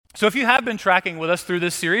So if you have been tracking with us through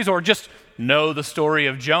this series or just know the story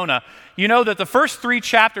of Jonah, you know that the first 3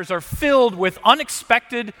 chapters are filled with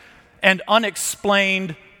unexpected and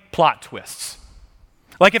unexplained plot twists.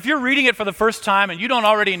 Like if you're reading it for the first time and you don't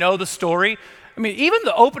already know the story, I mean, even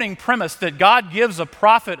the opening premise that God gives a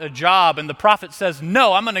prophet a job and the prophet says,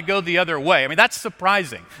 no, I'm going to go the other way. I mean, that's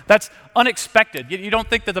surprising. That's unexpected. You don't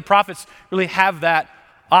think that the prophets really have that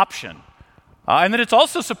option. And then it's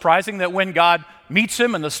also surprising that when God meets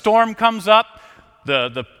him and the storm comes up,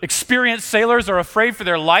 the experienced sailors are afraid for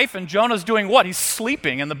their life, and Jonah's doing what? He's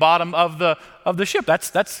sleeping in the bottom of the ship.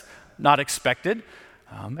 That's not expected.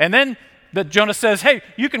 And then that Jonah says, hey,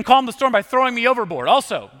 you can calm the storm by throwing me overboard.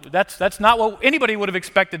 Also, that's not what anybody would have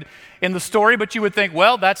expected in the story, but you would think,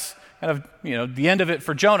 well, that's kind of, the end of it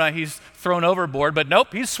for Jonah. He's thrown overboard, but nope,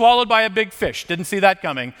 he's swallowed by a big fish. Didn't see that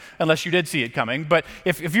coming, unless you did see it coming. But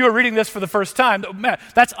if you were reading this for the first time, man,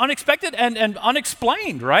 that's unexpected and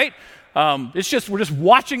unexplained, right? We're just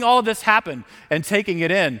watching all of this happen and taking it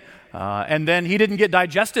in. And then he didn't get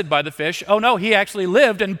digested by the fish. Oh no, he actually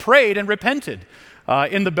lived and prayed and repented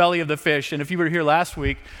in the belly of the fish. And if you were here last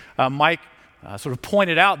week, Mike sort of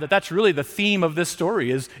pointed out that that's really the theme of this story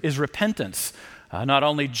is repentance. Not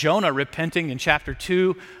only Jonah repenting in chapter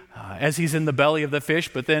 2 as he's in the belly of the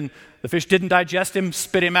fish, but then the fish didn't digest him,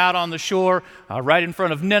 spit him out on the shore right in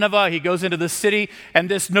front of Nineveh. He goes into the city, and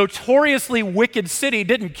this notoriously wicked city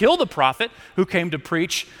didn't kill the prophet who came to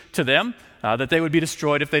preach to them that they would be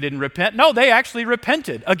destroyed if they didn't repent. No, they actually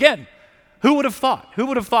repented. Again, who would have thought? Who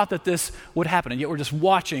would have thought that this would happen? And yet we're just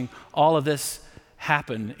watching all of this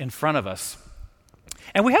happen in front of us.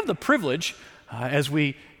 And we have the privilege, as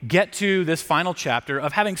we get to this final chapter,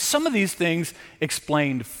 of having some of these things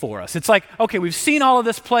explained for us. It's like, okay, we've seen all of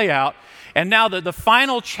this play out, and now the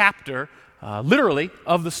final chapter, literally,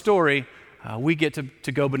 of the story, we get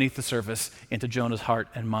to go beneath the surface into Jonah's heart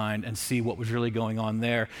and mind and see what was really going on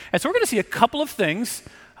there. And so we're going to see a couple of things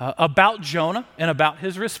about Jonah and about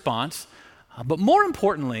his response, but more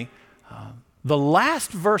importantly, the last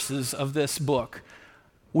verses of this book,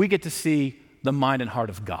 we get to see the mind and heart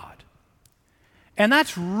of God. And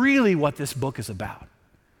that's really what this book is about.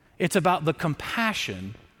 It's about the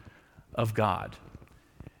compassion of God.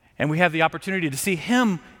 And we have the opportunity to see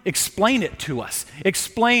him explain it to us,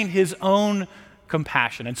 explain his own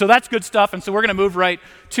compassion. And so that's good stuff, and so we're going to move right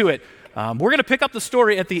to it. We're going to pick up the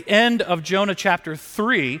story at the end of Jonah chapter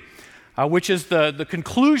 3, which is the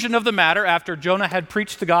conclusion of the matter after Jonah had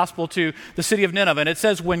preached the gospel to the city of Nineveh. And it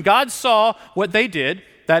says, when God saw what they did,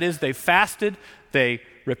 that is, they fasted, they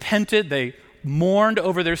repented, they mourned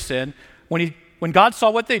over their sin. When God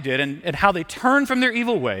saw what they did and how they turned from their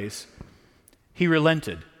evil ways, he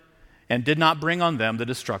relented and did not bring on them the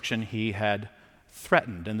destruction he had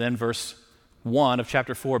threatened. And then verse 1 of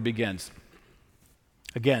chapter 4 begins.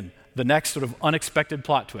 Again, the next sort of unexpected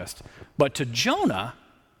plot twist. But to Jonah,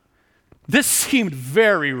 this seemed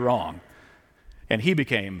very wrong, and he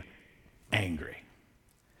became angry.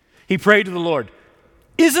 He prayed to the Lord,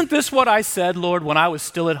 "Isn't this what I said, Lord, when I was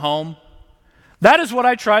still at home? That is what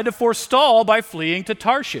I tried to forestall by fleeing to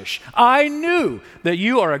Tarshish. I knew that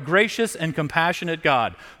you are a gracious and compassionate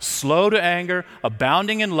God, slow to anger,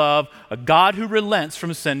 abounding in love, a God who relents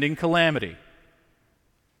from sending calamity.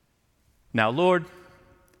 Now, Lord,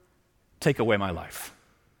 take away my life,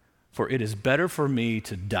 for it is better for me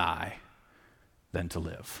to die than to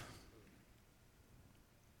live."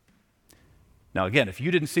 Now, again, if you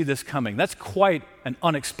didn't see this coming, that's quite an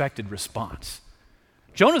unexpected response.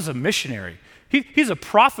 Jonah's a missionary. He's a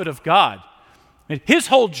prophet of God. His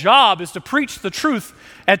whole job is to preach the truth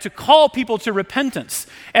and to call people to repentance.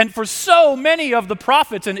 And for so many of the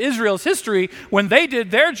prophets in Israel's history, when they did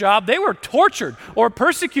their job, they were tortured or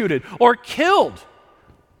persecuted or killed.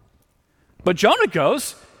 But Jonah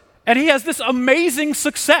goes, and he has this amazing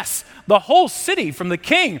success. The whole city, from the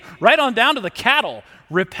king right on down to the cattle,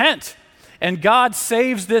 repent. And God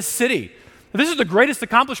saves this city. This is the greatest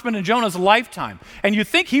accomplishment in Jonah's lifetime. And you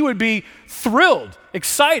think he would be thrilled,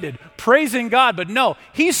 excited, praising God, but no,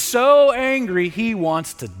 he's so angry he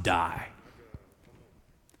wants to die.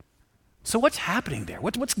 So what's happening there?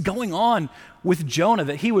 What's going on with Jonah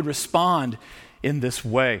that he would respond in this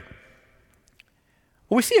way?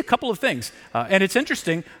 Well, we see a couple of things, and it's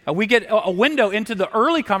interesting. We get a window into the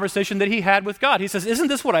early conversation that he had with God. He says, "Isn't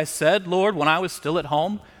this what I said, Lord, when I was still at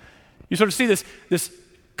home?" You sort of see this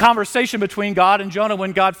conversation between God and Jonah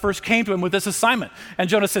when God first came to him with this assignment. And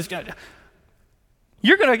Jonah says,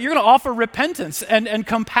 you're gonna offer repentance and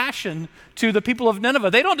compassion to the people of Nineveh.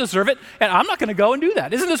 They don't deserve it, and I'm not going to go and do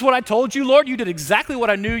that. Isn't this what I told you, Lord? You did exactly what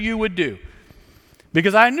I knew you would do.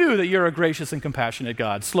 Because I knew that you're a gracious and compassionate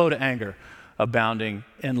God, slow to anger, abounding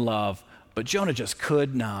in love. But Jonah just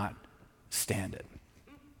could not stand it.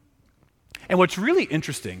 And what's really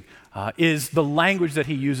interesting is the language that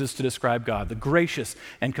he uses to describe God, the gracious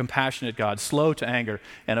and compassionate God, slow to anger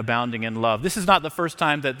and abounding in love. This is not the first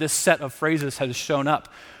time that this set of phrases has shown up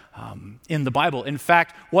in the Bible. In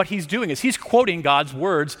fact, what he's doing is he's quoting God's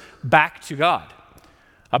words back to God.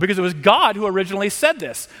 Because it was God who originally said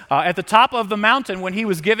this. At the top of the mountain, when he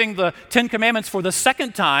was giving the Ten Commandments for the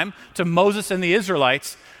second time to Moses and the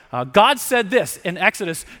Israelites, God said this in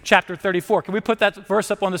Exodus chapter 34. Can we put that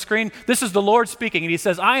verse up on the screen? This is the Lord speaking, and he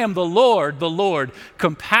says, I am the Lord,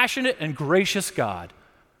 compassionate and gracious God,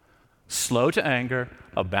 slow to anger,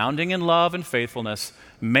 abounding in love and faithfulness,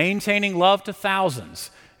 maintaining love to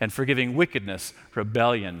thousands, and forgiving wickedness,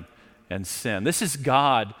 rebellion, and sin. This is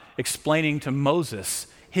God explaining to Moses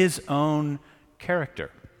his own character.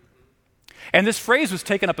 And this phrase was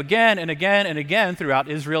taken up again and again and again throughout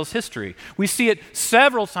Israel's history. We see it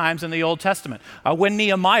several times in the Old Testament. When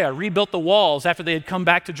Nehemiah rebuilt the walls after they had come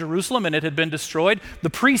back to Jerusalem and it had been destroyed, the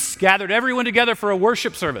priests gathered everyone together for a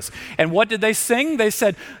worship service. And what did they sing? They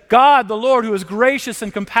said, God, the Lord, who is gracious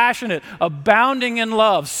and compassionate, abounding in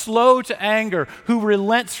love, slow to anger, who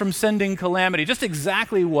relents from sending calamity. Just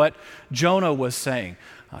exactly what Jonah was saying.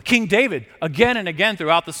 King David, again and again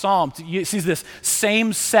throughout the Psalms, you see this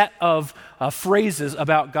same set of phrases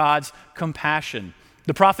about God's compassion.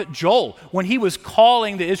 The prophet Joel, when he was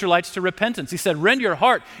calling the Israelites to repentance, he said, rend your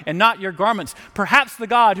heart and not your garments. Perhaps the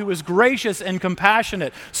God who is gracious and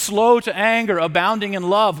compassionate, slow to anger, abounding in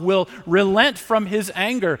love, will relent from his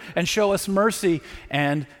anger and show us mercy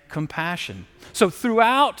and compassion. So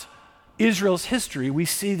throughout Israel's history, we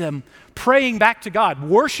see them praying back to God,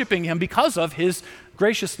 worshiping him because of his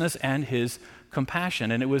graciousness and his compassion.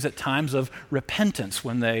 And it was at times of repentance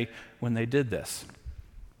when they did this.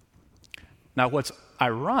 Now, what's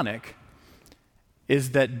ironic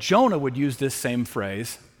is that Jonah would use this same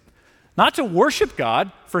phrase, not to worship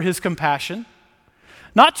God for his compassion,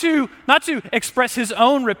 not to express his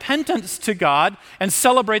own repentance to God and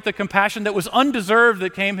celebrate the compassion that was undeserved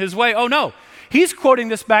that came his way. Oh no, he's quoting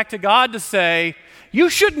this back to God to say, you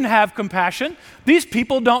shouldn't have compassion. These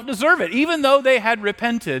people don't deserve it. Even though they had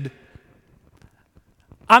repented,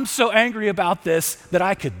 I'm so angry about this that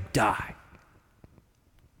I could die.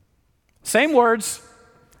 Same words,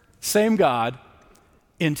 same God,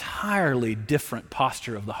 entirely different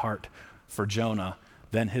posture of the heart for Jonah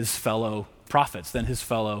than his fellow prophets, than his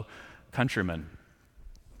fellow countrymen.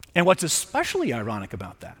 And what's especially ironic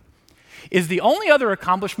about that is the only other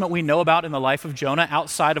accomplishment we know about in the life of Jonah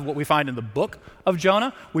outside of what we find in the book of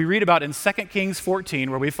Jonah, we read about in 2 Kings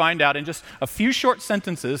 14, where we find out in just a few short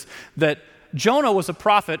sentences that Jonah was a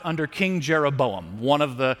prophet under King Jeroboam, one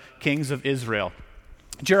of the kings of Israel.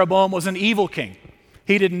 Jeroboam was an evil king.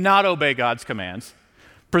 He did not obey God's commands.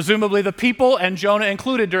 Presumably the people, and Jonah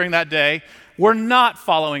included during that day, were not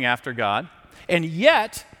following after God. And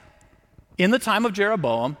yet, in the time of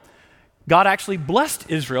Jeroboam, God actually blessed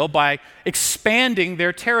Israel by expanding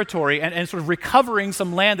their territory and sort of recovering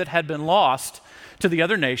some land that had been lost to the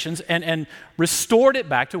other nations and restored it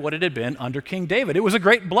back to what it had been under King David. It was a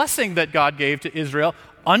great blessing that God gave to Israel,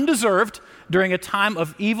 undeserved, during a time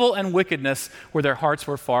of evil and wickedness where their hearts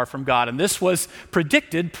were far from God. And this was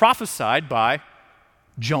predicted, prophesied by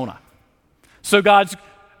Jonah. So God's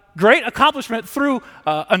great accomplishment through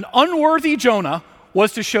an unworthy Jonah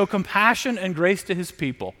was to show compassion and grace to his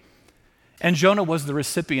people. And Jonah was the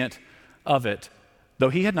recipient of it. Though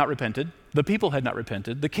he had not repented, the people had not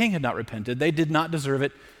repented, the king had not repented, they did not deserve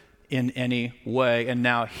it in any way. And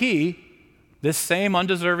now he, this same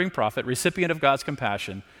undeserving prophet, recipient of God's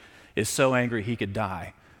compassion, is so angry he could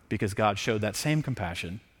die because God showed that same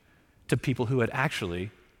compassion to people who had actually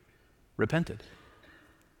repented.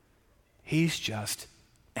 He's just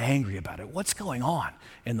angry about it. What's going on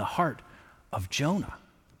in the heart of Jonah?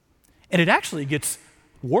 And it actually gets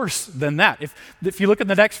worse than that. If you look at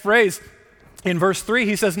the next phrase, in verse 3,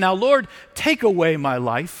 he says, now, Lord, take away my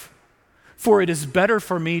life, for it is better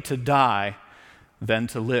for me to die than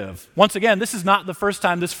to live. Once again, this is not the first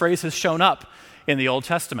time this phrase has shown up in the Old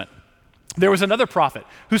Testament. There was another prophet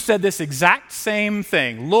who said this exact same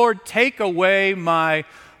thing, Lord, take away my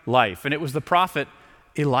life. And it was the prophet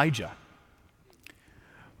Elijah.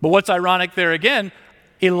 But what's ironic there again,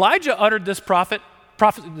 Elijah uttered this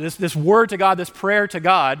this word to God, this prayer to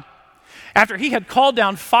God, after he had called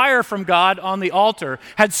down fire from God on the altar,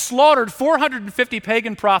 had slaughtered 450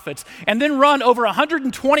 pagan prophets, and then run over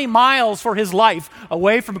 120 miles for his life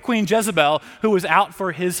away from Queen Jezebel, who was out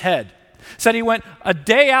for his head. Said he went a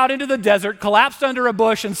day out into the desert, collapsed under a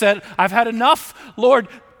bush, and said, I've had enough. Lord,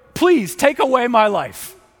 please take away my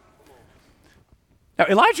life. Now,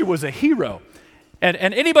 Elijah was a hero, and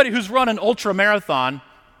anybody who's run an ultra marathon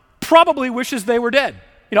probably wishes they were dead.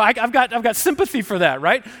 You know, I've got sympathy for that,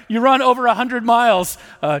 right? You run over 100 miles,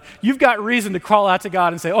 you've got reason to crawl out to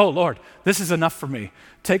God and say, oh, Lord, this is enough for me.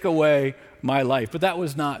 Take away my life. But that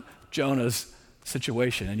was not Jonah's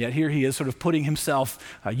situation. And yet here he is sort of putting himself,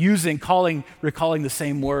 recalling the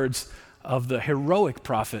same words of the heroic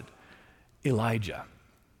prophet Elijah.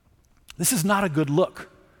 This is not a good look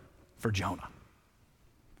for Jonah,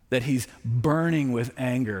 that he's burning with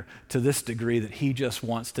anger to this degree that he just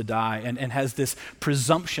wants to die and has this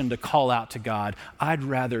presumption to call out to God, I'd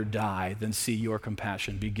rather die than see your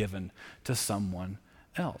compassion be given to someone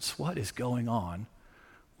else. What is going on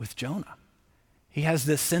with Jonah? He has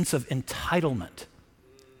this sense of entitlement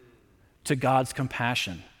to God's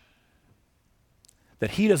compassion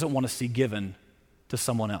that he doesn't want to see given to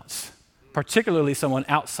someone else, particularly someone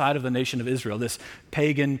outside of the nation of Israel, this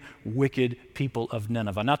pagan, wicked people of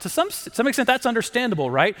Nineveh. Now, to some extent, that's understandable,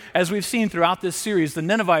 right? As we've seen throughout this series, the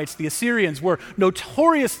Ninevites, the Assyrians, were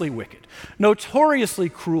notoriously wicked, notoriously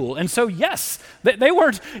cruel. And so, yes, they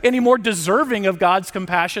weren't any more deserving of God's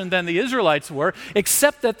compassion than the Israelites were,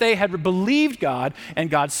 except that they had believed God, and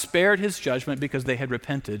God spared his judgment because they had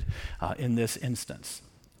repented in this instance.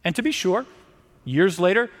 And to be sure, years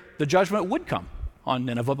later, the judgment would come on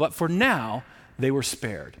Nineveh, but for now, they were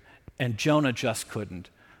spared, and Jonah just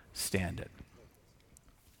couldn't stand it.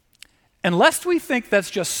 And lest we think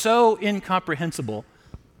that's just so incomprehensible,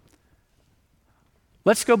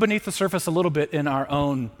 let's go beneath the surface a little bit in our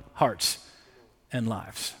own hearts and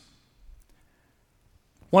lives.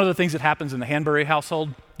 One of the things that happens in the Hanbury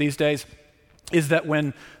household these days is that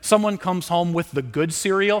when someone comes home with the good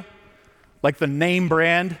cereal, like the name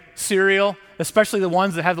brand cereal, especially the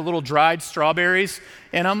ones that have the little dried strawberries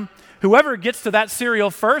in them, whoever gets to that cereal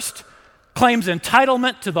first claims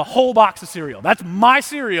entitlement to the whole box of cereal. That's my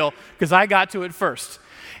cereal because I got to it first.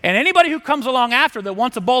 And anybody who comes along after that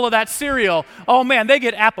wants a bowl of that cereal, oh man, they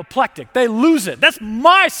get apoplectic. They lose it. That's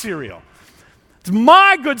my cereal. It's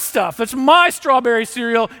my good stuff. It's my strawberry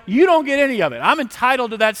cereal. You don't get any of it. I'm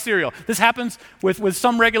entitled to that cereal. This happens with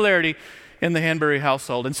some regularity in the Hanbury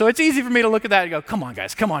household. And so it's easy for me to look at that and go, come on,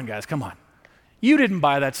 guys. You didn't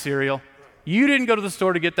buy that cereal. You didn't go to the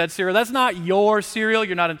store to get that cereal. That's not your cereal.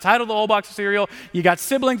 You're not entitled to the whole box of cereal. You got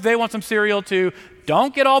siblings, they want some cereal too.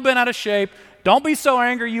 Don't get all bent out of shape. Don't be so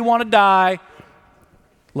angry you want to die.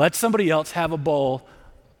 Let somebody else have a bowl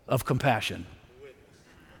of compassion.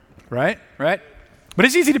 Right? But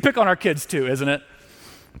it's easy to pick on our kids too, isn't it?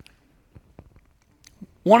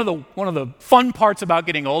 One of the fun parts about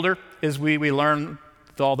getting older is we learn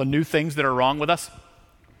all the new things that are wrong with us.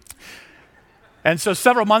 And so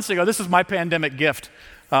several months ago, this is my pandemic gift.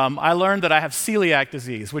 I learned that I have celiac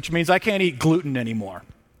disease, which means I can't eat gluten anymore.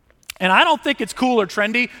 And I don't think it's cool or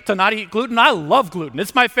trendy to not eat gluten. I love gluten.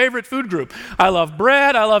 It's my favorite food group. I love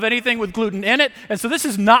bread. I love anything with gluten in it. And so this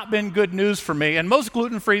has not been good news for me. And most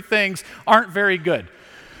gluten-free things aren't very good.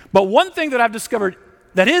 But one thing that I've discovered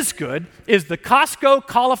that is good is the Costco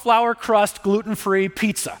cauliflower crust gluten-free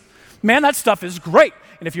pizza. Man, that stuff is great.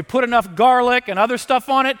 And if you put enough garlic and other stuff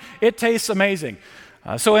on it, it tastes amazing.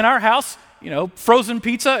 So in our house, frozen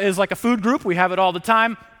pizza is like a food group. We have it all the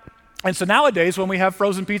time. And so nowadays, when we have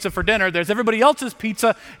frozen pizza for dinner, there's everybody else's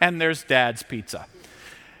pizza and there's Dad's pizza.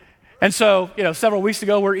 And so, several weeks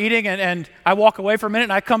ago, we're eating and I walk away for a minute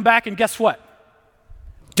and I come back and guess what?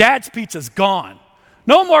 Dad's pizza's gone.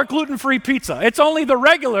 No more gluten-free pizza. It's only the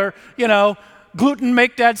regular, gluten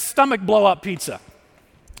make Dad's stomach blow up pizza.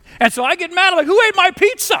 And so I get mad. I'm like, who ate my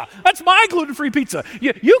pizza? That's my gluten-free pizza.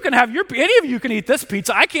 You can have any of you can eat this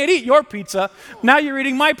pizza. I can't eat your pizza. Now you're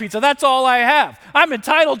eating my pizza. That's all I have. I'm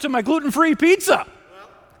entitled to my gluten-free pizza.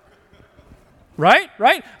 Right?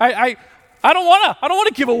 I don't want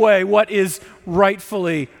to give away what is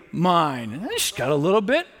rightfully mine. And I just got a little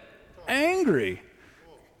bit angry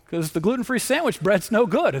because the gluten-free sandwich bread's no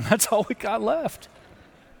good, and that's all we got left.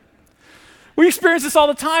 We experience this all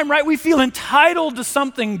the time, right? We feel entitled to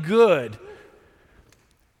something good.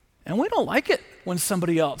 And we don't like it when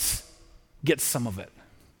somebody else gets some of it.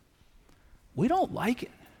 We don't like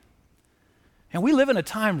it. And we live in a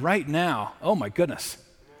time right now, oh my goodness,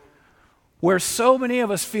 where so many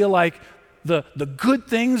of us feel like the good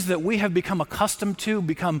things that we have become accustomed to,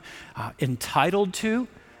 become entitled to,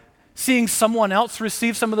 seeing someone else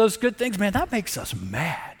receive some of those good things, man, that makes us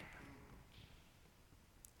mad.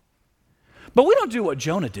 But we don't do what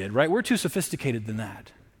Jonah did, right? We're too sophisticated than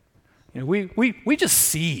that. We just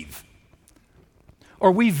seethe.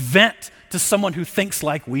 Or we vent to someone who thinks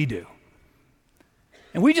like we do.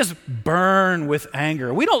 and we just burn with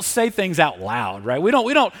anger. We don't say things out loud, right? We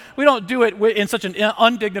don't do it in such an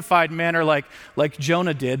undignified manner like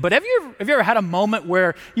Jonah did. But have you ever had a moment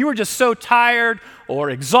where you were just so tired or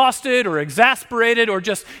exhausted or exasperated or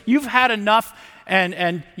just you've had enough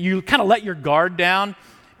and you kind of let your guard down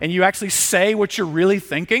and you actually say what you're really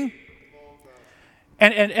thinking?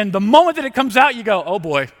 And the moment that it comes out, you go, oh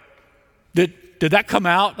boy, did that come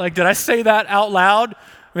out? Like, did I say that out loud?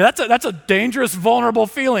 I mean, that's a dangerous, vulnerable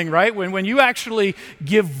feeling, right? When you actually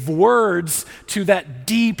give words to that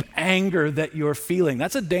deep anger that you're feeling.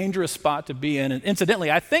 That's a dangerous spot to be in. And incidentally,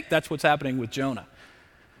 I think that's what's happening with Jonah.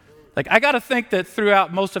 Like, I got to think that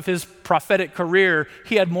throughout most of his prophetic career,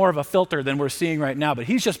 he had more of a filter than we're seeing right now. But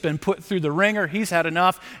he's just been put through the ringer. He's had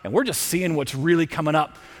enough. And we're just seeing what's really coming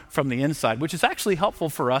up from the inside, which is actually helpful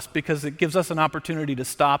for us because it gives us an opportunity to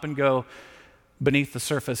stop and go beneath the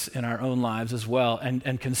surface in our own lives as well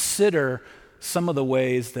and consider some of the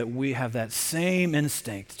ways that we have that same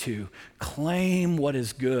instinct to claim what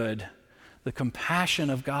is good, the compassion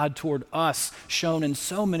of God toward us shown in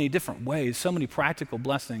so many different ways, so many practical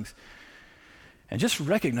blessings, and just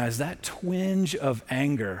recognize that twinge of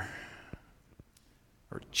anger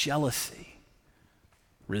or jealousy,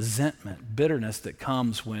 resentment, bitterness that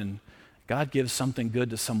comes when God gives something good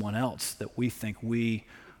to someone else that we think we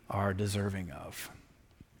are deserving of.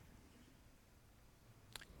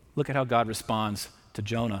 Look at how God responds to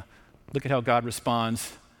Jonah. Look at how God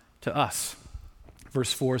responds to us.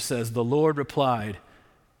 Verse 4 says, "The Lord replied,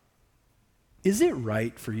 'Is it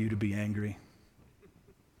right for you to be angry?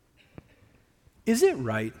 Is it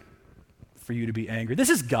right for you to be angry?'" This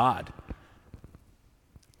is God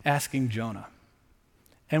asking Jonah.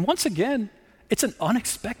 And once again, it's an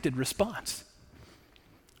unexpected response.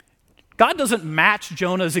 God doesn't match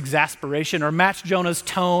Jonah's exasperation or match Jonah's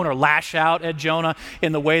tone or lash out at Jonah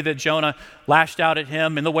in the way that Jonah lashed out at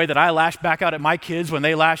him, in the way that I lash back out at my kids when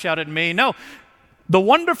they lash out at me. No, the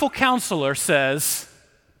wonderful counselor says,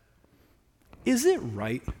 "Is it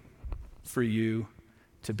right for you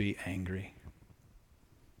to be angry?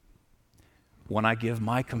 When I give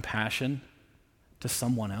my compassion to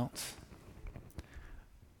someone else,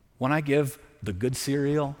 when I give the good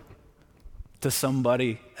cereal to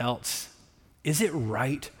somebody else, is it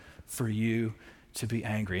right for you to be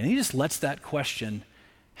angry?" And he just lets that question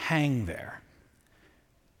hang there.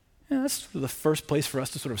 And that's the first place for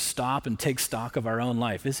us to sort of stop and take stock of our own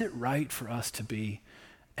life. Is it right for us to be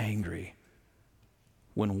angry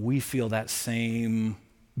when we feel that same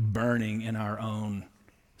burning in our own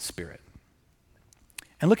spirit?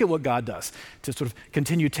 And look at what God does to sort of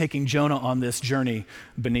continue taking Jonah on this journey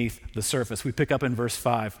beneath the surface. We pick up in verse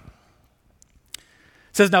 5.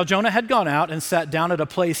 It says, "Now Jonah had gone out and sat down at a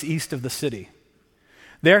place east of the city.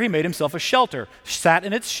 There he made himself a shelter, sat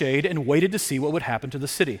in its shade, and waited to see what would happen to the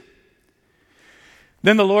city.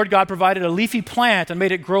 Then the Lord God provided a leafy plant and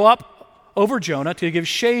made it grow up over Jonah to give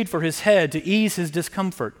shade for his head to ease his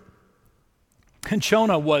discomfort. And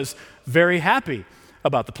Jonah was very happy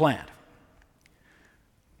about the plant.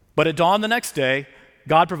 But at dawn the next day,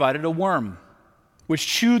 God provided a worm, which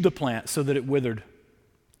chewed the plant so that it withered.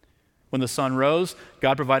 When the sun rose,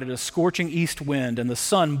 God provided a scorching east wind, and the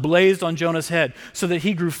sun blazed on Jonah's head so that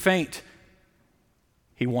he grew faint.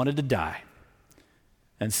 He wanted to die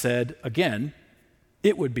and said again,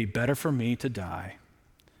 'It would be better for me to die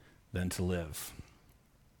than to live.'"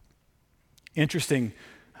 Interesting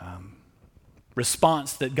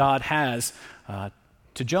response that God has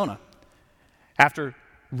to Jonah. After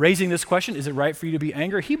raising this question, is it right for you to be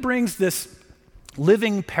angry? He brings this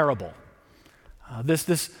living parable,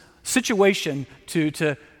 this situation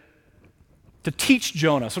to teach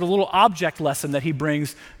Jonah, sort of a little object lesson that he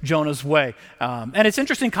brings Jonah's way. And it's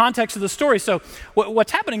interesting context of the story. So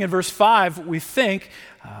what's happening in verse 5, we think,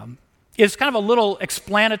 is kind of a little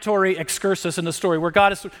explanatory excursus in the story where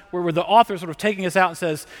where the author is sort of taking us out and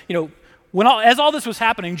says, as all this was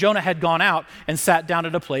happening, Jonah had gone out and sat down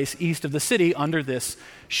at a place east of the city under this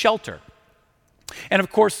shelter. And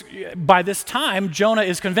of course, by this time, Jonah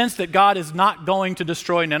is convinced that God is not going to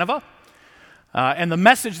destroy Nineveh. And the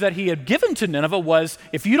message that he had given to Nineveh was,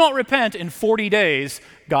 if you don't repent in 40 days,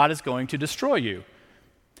 God is going to destroy you.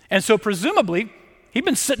 And so presumably, he'd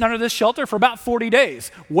been sitting under this shelter for about 40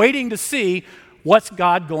 days, waiting to see what's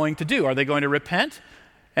God going to do. Are they going to repent?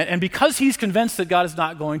 And because he's convinced that God is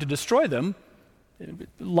not going to destroy them,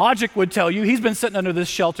 logic would tell you he's been sitting under this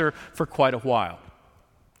shelter for quite a while.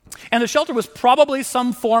 And the shelter was probably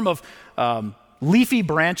some form of leafy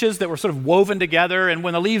branches that were sort of woven together, and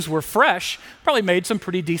when the leaves were fresh, probably made some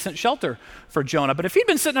pretty decent shelter for Jonah. But if he'd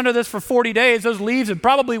been sitting under this for 40 days, those leaves had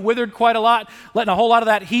probably withered quite a lot, letting a whole lot of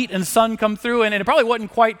that heat and sun come through, and it probably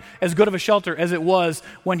wasn't quite as good of a shelter as it was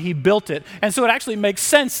when he built it. And so it actually makes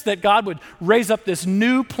sense that God would raise up this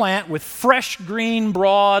new plant with fresh, green,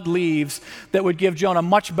 broad leaves that would give Jonah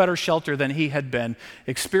much better shelter than he had been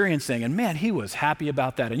experiencing. And man, he was happy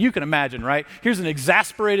about that. And you can imagine, right? Here's an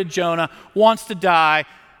exasperated Jonah, wants to die,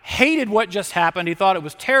 hated what just happened. He thought it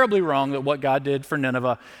was terribly wrong that what God did for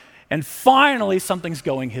Nineveh. And finally, something's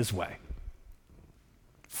going his way.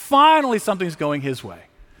 Finally, something's going his way.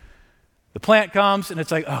 The plant comes, and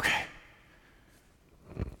it's like, okay.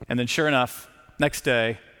 And then sure enough, next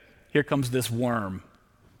day, here comes this worm.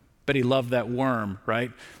 But he loved that worm,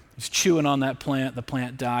 right? He's chewing on that plant, the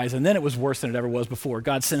plant dies, and then it was worse than it ever was before.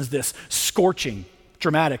 God sends this scorching,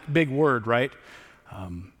 dramatic, big word, right?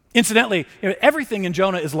 Incidentally, everything in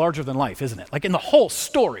Jonah is larger than life, isn't it? Like in the whole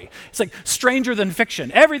story, it's like stranger than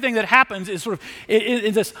fiction. Everything that happens is sort of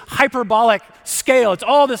in this hyperbolic scale. It's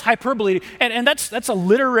all this hyperbole, and that's a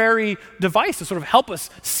literary device to sort of help us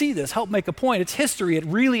see this, help make a point. It's history. It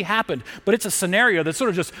really happened, but it's a scenario that's sort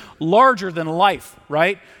of just larger than life,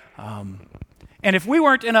 right? And if we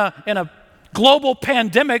weren't in a global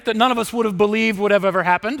pandemic that none of us would have believed would have ever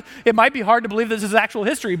happened, it might be hard to believe this is actual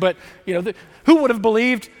history, but who would have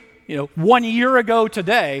believed 1 year ago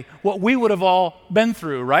today what we would have all been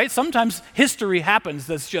through, right? Sometimes history happens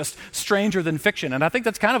that's just stranger than fiction, and I think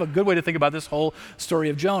that's kind of a good way to think about this whole story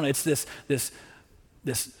of Jonah. It's this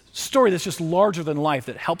story that's just larger than life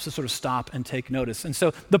that helps us sort of stop and take notice. And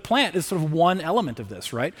so the plant is sort of one element of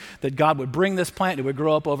this, right? That God would bring this plant, it would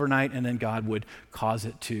grow up overnight, and then God would cause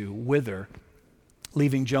it to wither,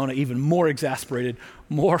 leaving Jonah even more exasperated,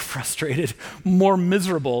 more frustrated, more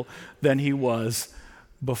miserable than he was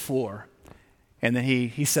before. And then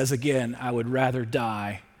he says again, I would rather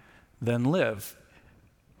die than live.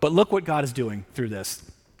 But look what God is doing through this.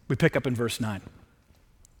 We pick up in verse 9.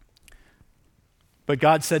 But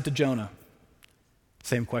God said to Jonah,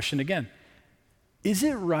 same question again, is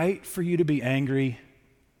it right for you to be angry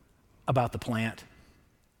about the plant?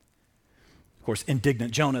 Of course,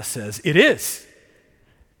 indignant Jonah says, it is.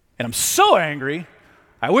 And I'm so angry,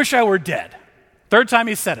 I wish I were dead. Third time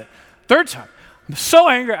he said it. Third time. I'm so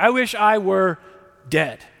angry, I wish I were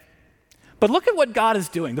dead. But look at what God is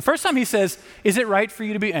doing. The first time he says, is it right for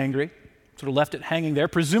you to be angry? Sort of left it hanging there.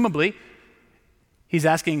 Presumably, he's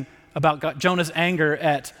asking about Jonah's anger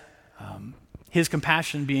at his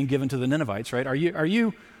compassion being given to the Ninevites, right?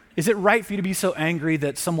 Is it right for you to be so angry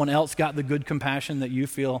that someone else got the good compassion that you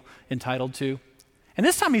feel entitled to? And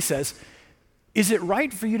this time he says, is it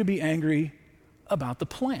right for you to be angry about the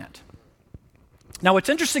plant? Now, what's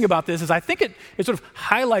interesting about this is I think it sort of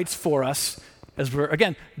highlights for us, as we're,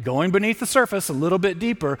 again, going beneath the surface a little bit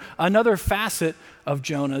deeper, another facet of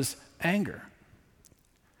Jonah's anger.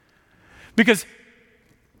 Because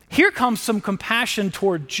here comes some compassion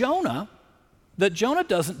toward Jonah that Jonah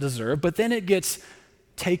doesn't deserve, but then it gets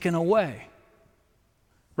taken away,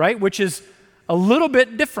 right? Which is a little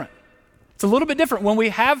bit different. It's a little bit different when we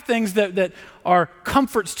have things that are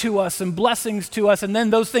comforts to us and blessings to us, and then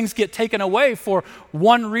those things get taken away for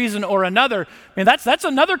one reason or another. I mean, that's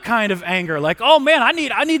another kind of anger. Like, oh man, I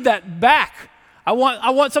need that back. I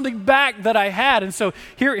want something back that I had. And so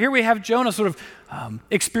here we have Jonah sort of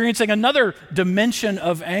experiencing another dimension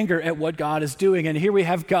of anger at what God is doing. And here we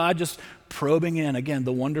have God just probing in, again,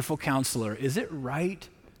 the wonderful counselor. Is it right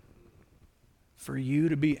for you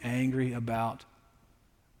to be angry about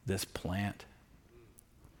this plant?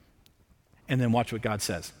 And then watch what God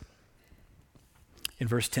says. In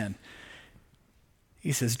verse 10,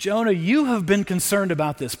 he says, Jonah, you have been concerned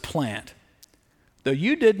about this plant, though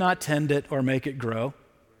you did not tend it or make it grow.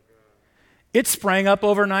 It sprang up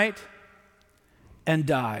overnight and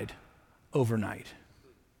died overnight.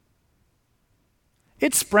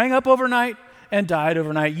 It sprang up overnight and died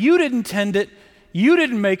overnight. You didn't tend it. You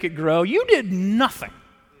didn't make it grow. You did nothing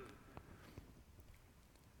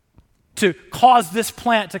to cause this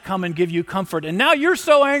plant to come and give you comfort. And now you're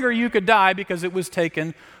so angry you could die because it was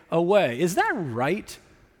taken away. Is that right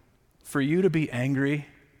for you to be angry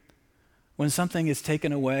when something is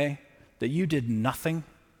taken away that you did nothing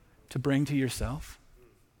to bring to yourself?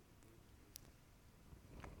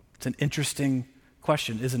 It's an interesting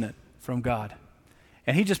question, isn't it, from God?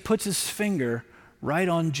 And he just puts his finger right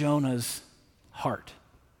on Jonah's heart.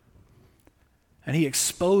 And he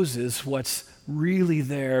exposes what's really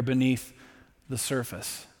there beneath the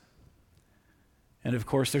surface. And of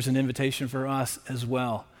course, there's an invitation for us as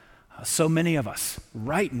well. So many of us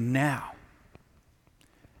right now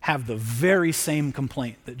have the very same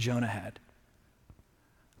complaint that Jonah had.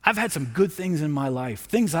 I've had some good things in my life,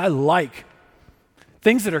 things I like,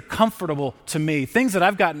 things that are comfortable to me, things that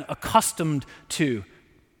I've gotten accustomed to.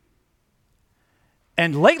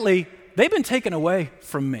 And lately, they've been taken away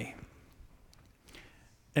from me.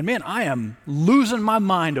 And man, I am losing my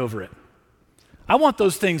mind over it. I want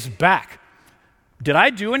those things back. Did I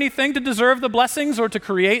do anything to deserve the blessings or to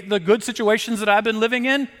create the good situations that I've been living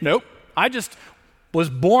in? Nope. I just was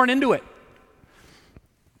born into it.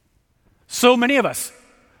 So many of us,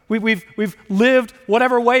 we've lived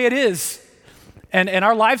whatever way it is, and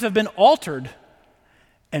our lives have been altered.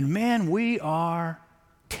 And man, we are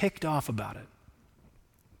ticked off about it.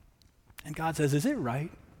 And God says, is it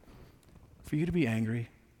right for you to be angry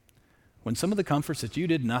when some of the comforts that you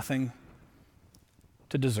did nothing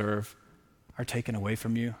to deserve are taken away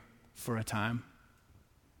from you for a time?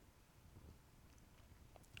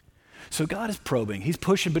 So God is probing. He's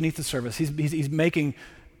pushing beneath the surface. He's making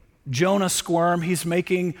Jonah squirm. He's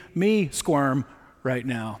making me squirm right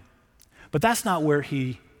now. But that's not where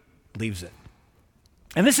he leaves it.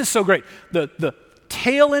 And this is so great. The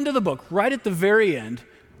tail end of the book, right at the very end,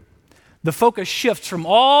 the focus shifts from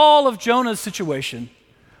all of Jonah's situation,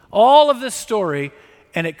 all of this story,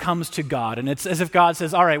 and it comes to God. And it's as if God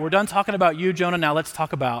says, all right, we're done talking about you, Jonah, now let's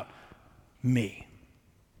talk about me.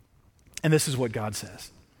 And this is what God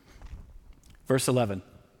says. Verse 11.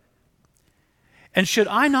 And should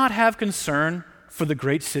I not have concern for the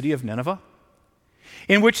great city of Nineveh,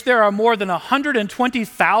 in which there are more than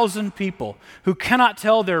 120,000 people who cannot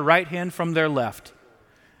tell their right hand from their left,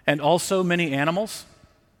 and also many animals?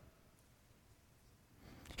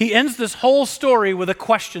 He ends this whole story with a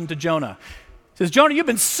question to Jonah. He says, Jonah, you've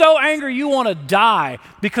been so angry you want to die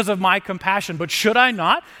because of my compassion, but should I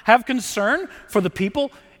not have concern for the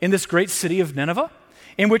people in this great city of Nineveh,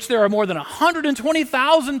 in which there are more than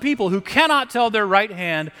 120,000 people who cannot tell their right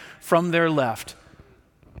hand from their left?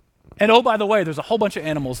 And oh, by the way, there's a whole bunch of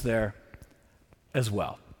animals there as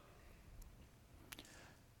well.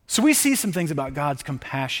 So we see some things about God's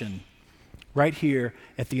compassion right here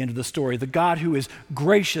at the end of the story. The God who is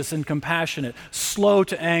gracious and compassionate, slow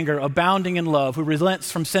to anger, abounding in love, who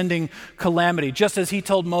relents from sending calamity, just as he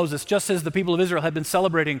told Moses, just as the people of Israel had been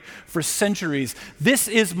celebrating for centuries. This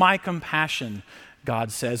is my compassion,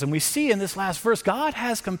 God says. And we see in this last verse, God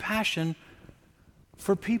has compassion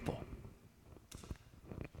for people.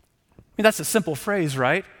 I mean, that's a simple phrase,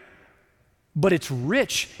 right? But it's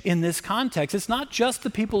rich in this context. It's not just the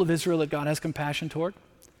people of Israel that God has compassion toward.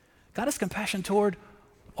 God has compassion toward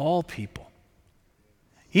all people,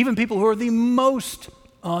 even people who are the most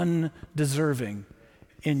undeserving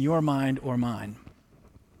in your mind or mine.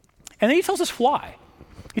 And then he tells us why.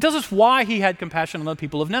 He tells us why he had compassion on the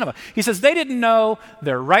people of Nineveh. He says they didn't know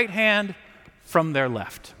their right hand from their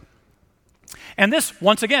left. And this,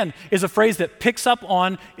 once again, is a phrase that picks up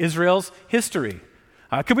on Israel's history.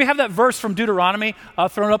 Could we have that verse from Deuteronomy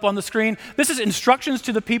thrown up on the screen? This is instructions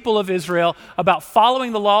to the people of Israel about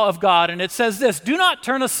following the law of God, and it says this: do not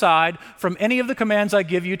turn aside from any of the commands I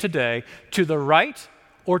give you today to the right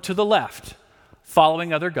or to the left,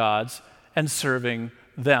 following other gods and serving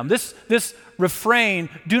them. This refrain,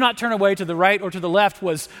 do not turn away to the right or to the left,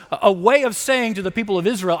 was a way of saying to the people of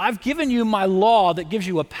Israel, I've given you my law that gives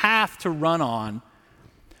you a path to run on.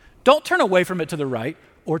 Don't turn away from it to the right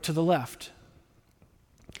or to the left.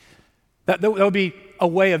 That would be a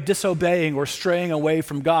way of disobeying or straying away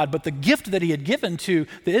from God. But the gift that he had given to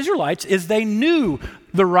the Israelites is they knew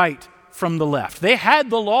the right from the left. They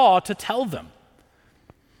had the law to tell them.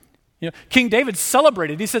 King David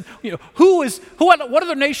celebrated. He said, what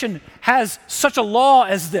other nation has such a law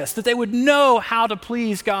as this, that they would know how to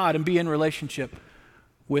please God and be in relationship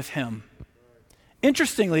with him?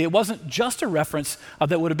 Interestingly, it wasn't just a reference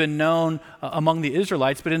that would have been known among the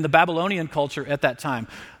Israelites, but in the Babylonian culture at that time.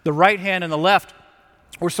 The right hand and the left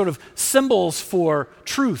were sort of symbols for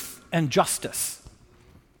truth and justice.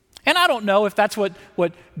 And I don't know if that's what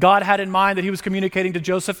God had in mind that he was communicating to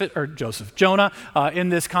Jonah in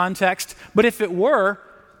this context. But if it were,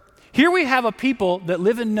 here we have a people that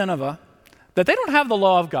live in Nineveh, that they don't have the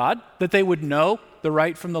law of God, that they would know the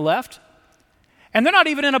right from the left. And they're not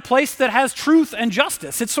even in a place that has truth and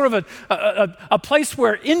justice. It's sort of a place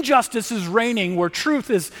where injustice is reigning, where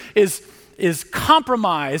truth is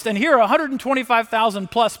compromised. And here are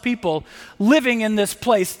 125,000 plus people living in this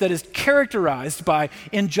place that is characterized by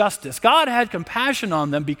injustice. God had compassion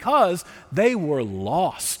on them because they were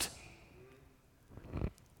lost.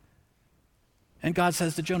 And God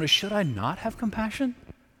says to Jonah, should I not have compassion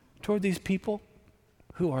toward these people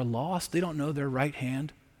who are lost? They don't know their right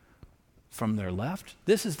hand from their left.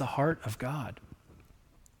 This is the heart of God.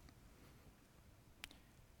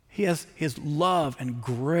 He has love and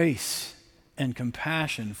grace and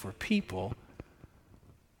compassion for people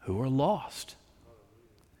who are lost.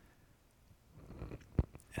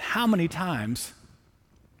 And how many times,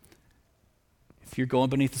 if you're going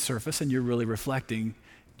beneath the surface and you're really reflecting,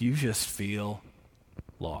 do you just feel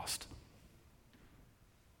lost?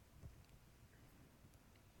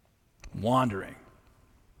 Wandering,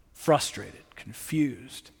 frustrated,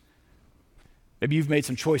 confused. Maybe you've made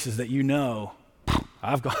some choices that you know,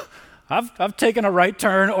 I've taken a right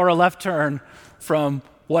turn or a left turn from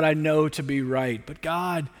what I know to be right. But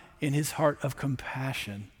God, in his heart of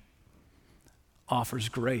compassion, offers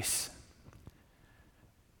grace.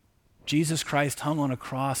 Jesus Christ hung on a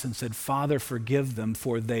cross and said, Father, forgive them,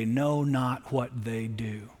 for they know not what they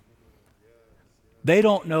do. They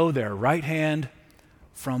don't know their right hand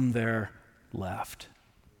from their left.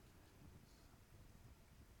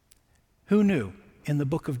 Who knew? In the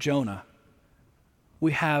book of Jonah,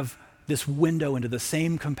 we have this window into the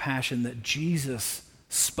same compassion that Jesus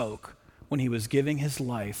spoke when he was giving his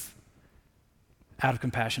life out of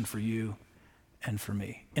compassion for you and for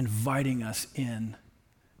me, inviting us in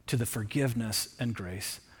to the forgiveness and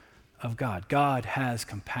grace of God. God has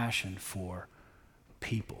compassion for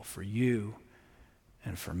people, for you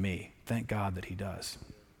and for me. Thank God that he does.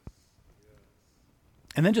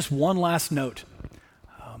 And then just one last note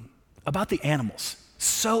about the animals.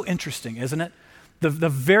 So interesting, isn't it? The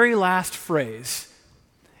very last phrase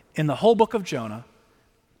in the whole book of Jonah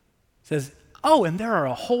says, oh, and there are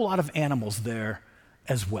a whole lot of animals there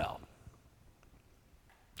as well.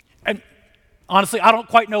 And honestly, I don't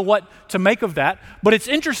quite know what to make of that, but it's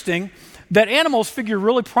interesting that animals figure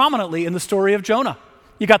really prominently in the story of Jonah.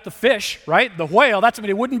 You got the fish, right? The whale,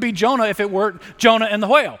 it wouldn't be Jonah if it weren't Jonah and the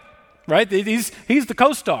whale, right? He's the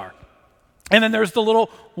co-star. And then there's the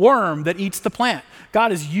little worm that eats the plant.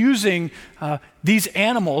 God is using these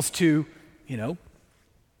animals to,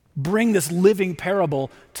 bring this living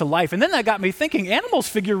parable to life. And then that got me thinking, animals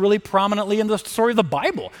figure really prominently in the story of the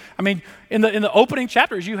Bible. I mean, in the opening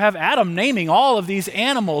chapters, you have Adam naming all of these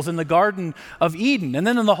animals in the Garden of Eden. And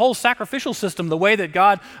then in the whole sacrificial system, the way that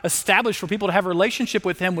God established for people to have a relationship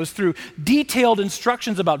with him was through detailed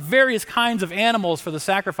instructions about various kinds of animals for the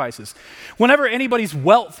sacrifices. Whenever anybody's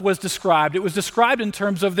wealth was described, it was described in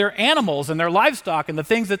terms of their animals and their livestock and the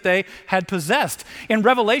things that they had possessed. In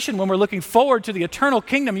Revelation, when we're looking forward to the eternal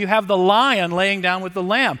kingdom, you have the lion laying down with the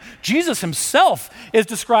lamb. Jesus himself is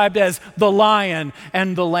described as the lion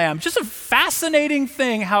and the lamb. Just a fascinating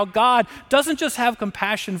thing how God doesn't just have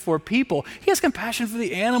compassion for people, he has compassion for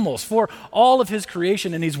the animals, for all of his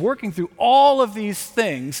creation, and he's working through all of these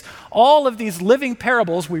things, all of these living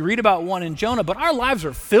parables. We read about one in Jonah, but our lives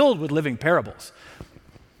are filled with living parables.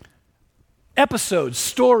 Episodes,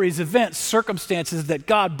 stories, events, circumstances that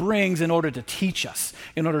God brings in order to teach us,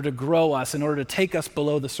 in order to grow us, in order to take us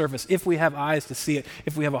below the surface, if we have eyes to see it,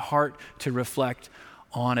 if we have a heart to reflect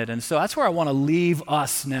on it. And so that's where I want to leave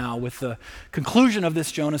us now with the conclusion of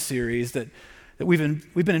this Jonah series, that we've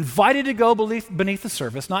been invited to go beneath the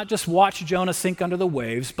surface, not just watch Jonah sink under the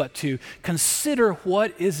waves, but to consider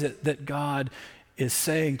what is it that God is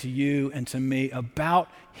saying to you and to me about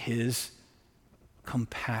his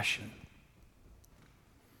compassion.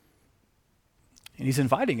 And he's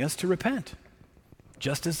inviting us to repent,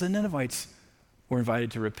 just as the Ninevites were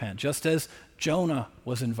invited to repent, just as Jonah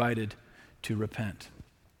was invited to repent.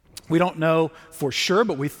 We don't know for sure,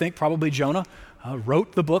 but we think probably Jonah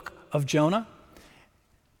wrote the book of Jonah.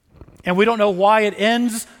 And we don't know why it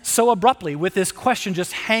ends so abruptly with this question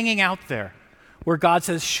just hanging out there, where God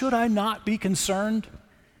says, should I not be concerned?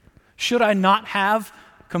 Should I not have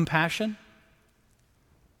compassion?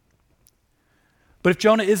 But if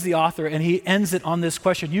Jonah is the author and he ends it on this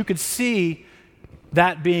question, you could see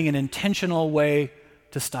that being an intentional way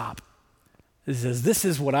to stop. He says, this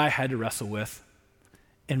is what I had to wrestle with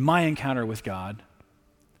in my encounter with God.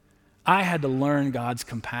 I had to learn God's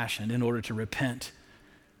compassion in order to repent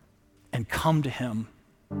and come to him,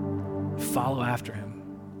 follow after him.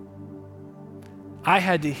 I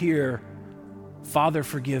had to hear, Father,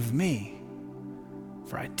 forgive me,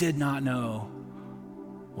 for I did not know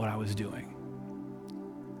what I was doing.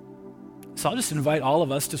 So I'll just invite all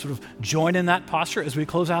of us to sort of join in that posture as we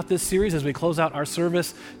close out this series, as we close out our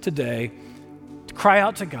service today, to cry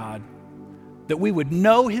out to God that we would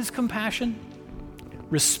know his compassion,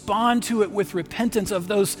 respond to it with repentance of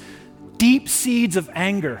those deep seeds of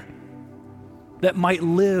anger that might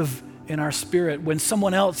live in our spirit when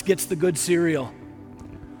someone else gets the good cereal,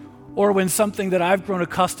 or when something that I've grown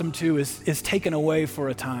accustomed to is taken away for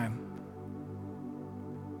a time.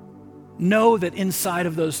 Know that inside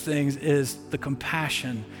of those things is the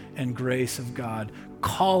compassion and grace of God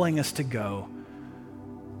calling us to go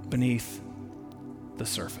beneath the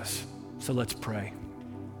surface. So let's pray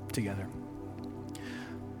together.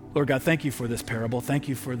 Lord God, thank you for this parable. Thank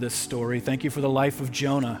you for this story. Thank you for the life of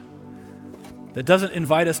Jonah that doesn't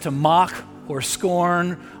invite us to mock or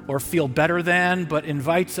scorn or feel better than, but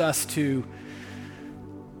invites us to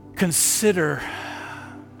consider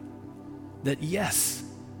that, yes,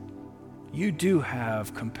 you do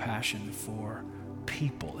have compassion for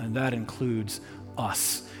people, and that includes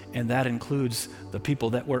us, and that includes the people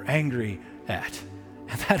that we're angry at,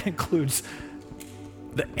 and that includes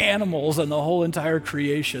the animals and the whole entire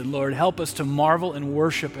creation. Lord, help us to marvel and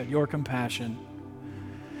worship at your compassion,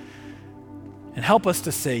 and help us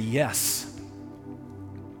to say yes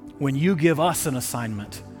when you give us an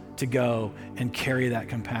assignment to go and carry that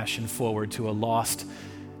compassion forward to a lost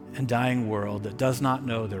and dying world that does not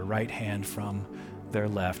know their right hand from their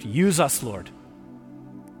left. Use us, Lord,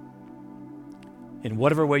 in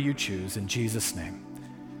whatever way you choose. In Jesus' name,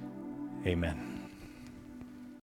 amen.